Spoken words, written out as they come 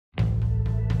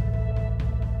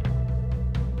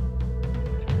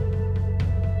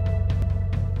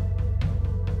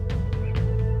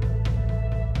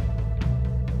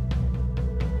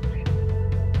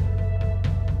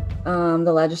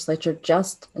The legislature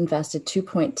just invested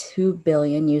 2.2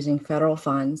 billion using federal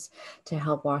funds to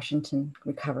help Washington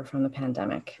recover from the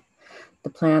pandemic. The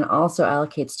plan also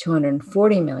allocates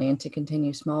 240 million to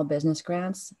continue small business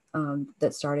grants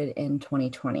that started in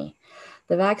 2020.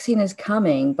 The vaccine is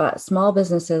coming, but small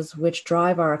businesses, which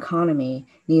drive our economy,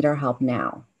 need our help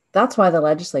now. That's why the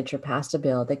legislature passed a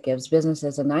bill that gives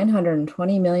businesses a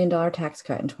 $920 million tax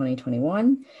cut in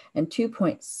 2021 and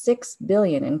 2.6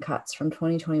 billion in cuts from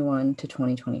 2021 to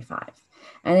 2025,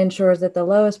 and ensures that the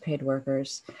lowest paid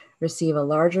workers receive a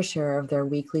larger share of their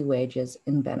weekly wages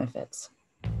and benefits.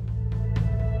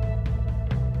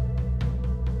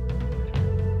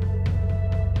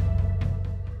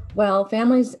 Well,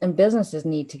 families and businesses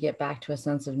need to get back to a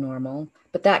sense of normal,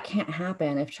 but that can't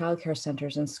happen if childcare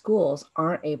centers and schools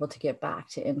aren't able to get back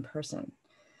to in person.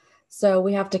 So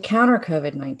we have to counter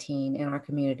COVID-19 in our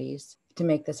communities to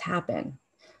make this happen.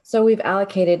 So we've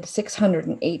allocated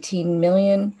 618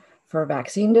 million for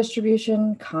vaccine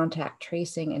distribution, contact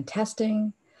tracing and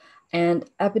testing, and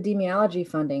epidemiology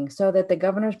funding so that the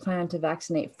governor's plan to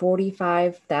vaccinate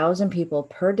 45,000 people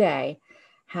per day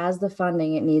has the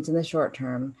funding it needs in the short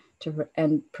term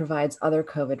and provides other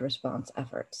COVID response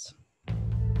efforts.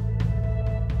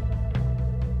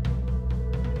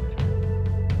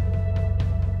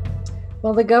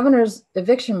 Well, the governor's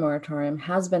eviction moratorium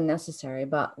has been necessary,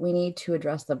 but we need to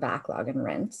address the backlog in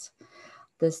rents.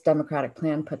 This Democratic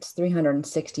plan puts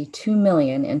 362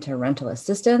 million into rental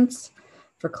assistance,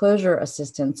 foreclosure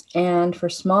assistance, and for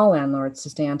small landlords to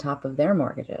stay on top of their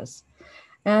mortgages.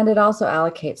 And it also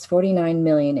allocates 49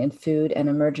 million in food and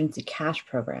emergency cash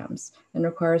programs and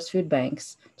requires food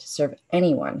banks to serve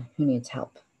anyone who needs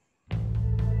help.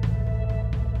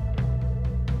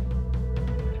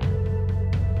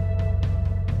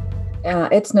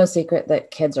 It's no secret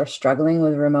that kids are struggling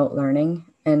with remote learning.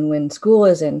 And when school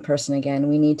is in person again,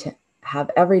 we need to have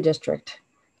every district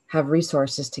have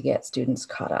resources to get students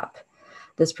caught up.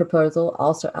 This proposal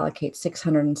also allocates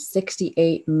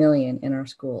 668 million in our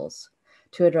schools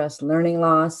to address learning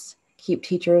loss, keep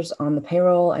teachers on the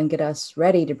payroll, and get us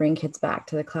ready to bring kids back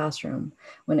to the classroom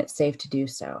when it's safe to do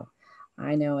so.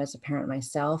 I know as a parent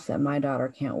myself that my daughter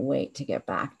can't wait to get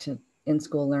back to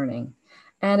in-school learning.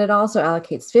 And it also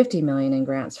allocates 50 million in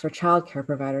grants for childcare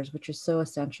providers, which is so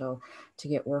essential to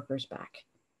get workers back.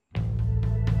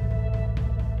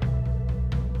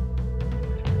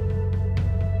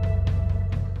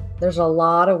 There's a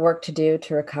lot of work to do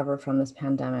to recover from this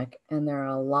pandemic, and there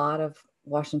are a lot of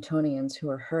Washingtonians who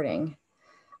are hurting.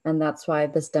 And that's why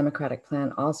this Democratic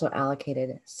plan also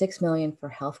allocated 6 million for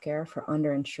healthcare for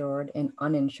underinsured and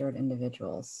uninsured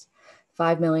individuals,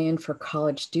 5 million for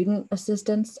college student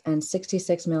assistance, and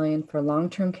 66 million for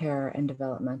long-term care and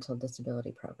developmental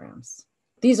disability programs.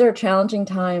 These are challenging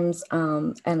times,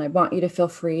 and I want you to feel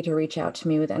free to reach out to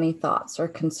me with any thoughts or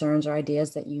concerns or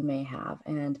ideas that you may have.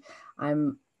 And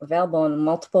I'm available in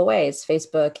multiple ways: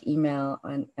 Facebook, email,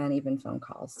 and even phone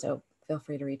calls. So feel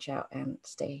free to reach out and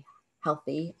stay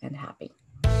healthy and happy.